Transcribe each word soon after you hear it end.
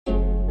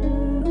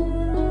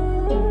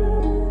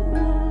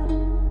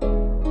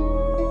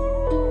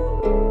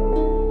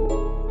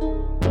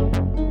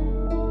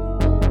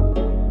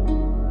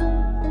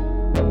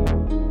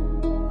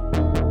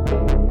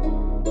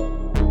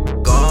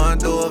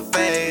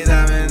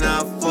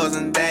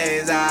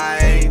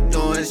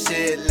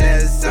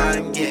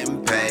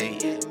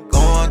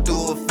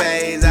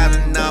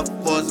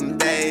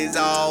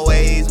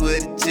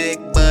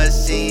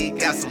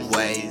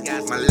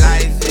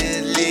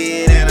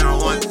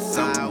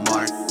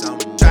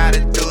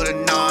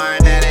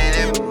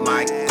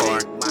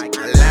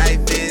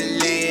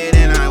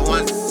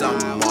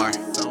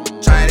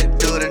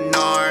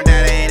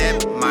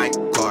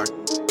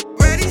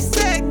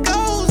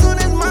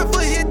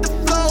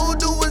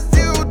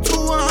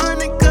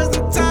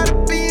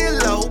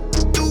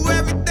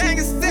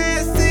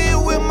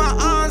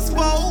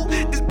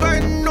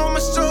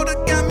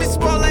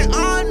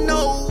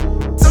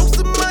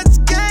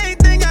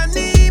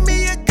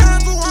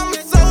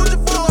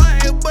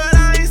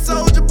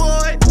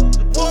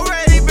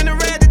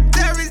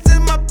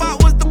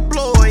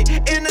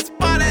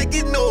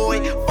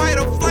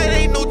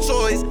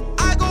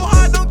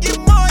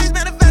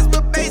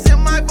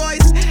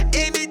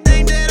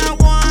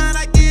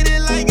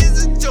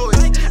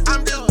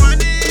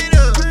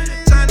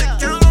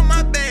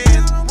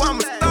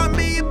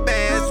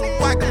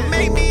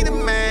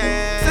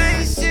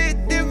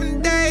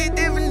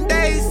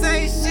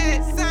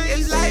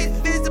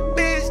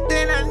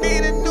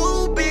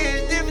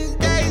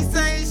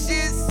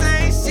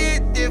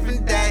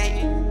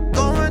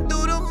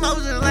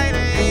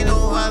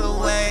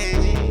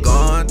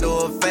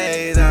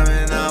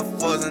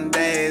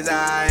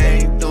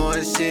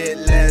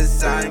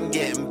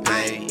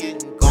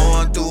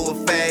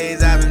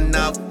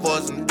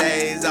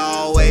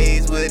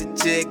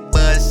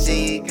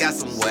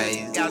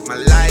My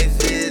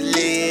life is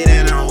lit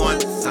and I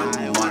want some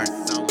more.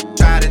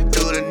 Try to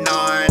do the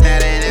norm,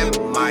 that ain't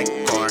in my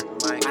core.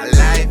 My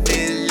life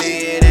is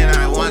lit and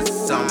I want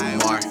some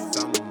more.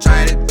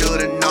 Try to do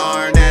the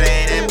norm, that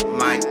ain't in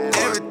my core.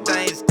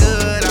 Everything's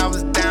good, I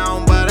was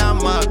down, but I'm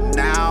up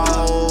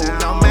now.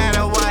 No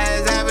matter what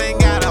has happened,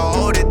 gotta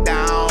hold it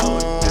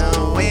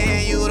down.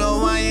 When you the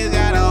one, you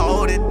gotta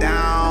hold it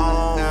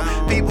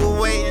down. People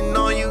waiting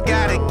on you,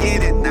 gotta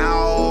get it now.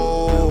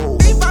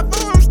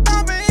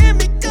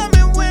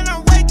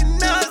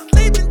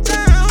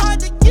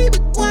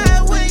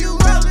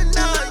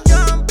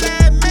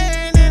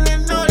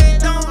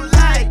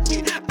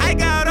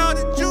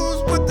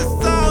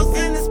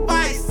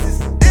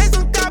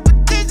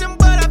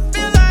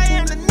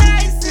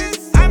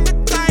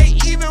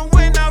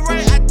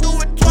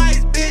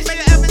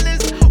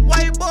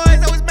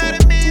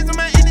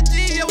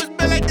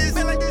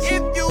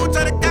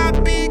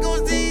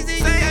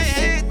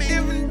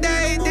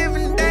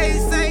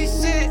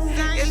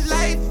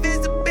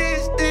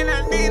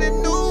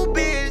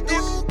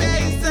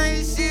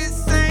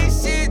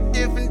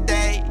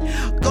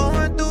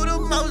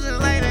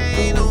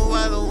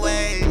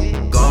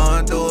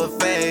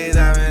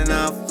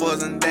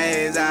 Some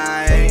days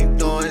I ain't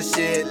doing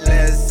shit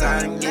less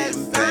I'm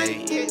getting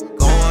paid.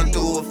 Going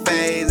through a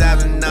phase,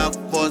 I've enough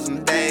for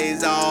some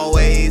days.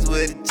 Always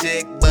with a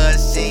chick, but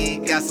she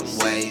got some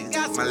ways.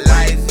 My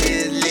life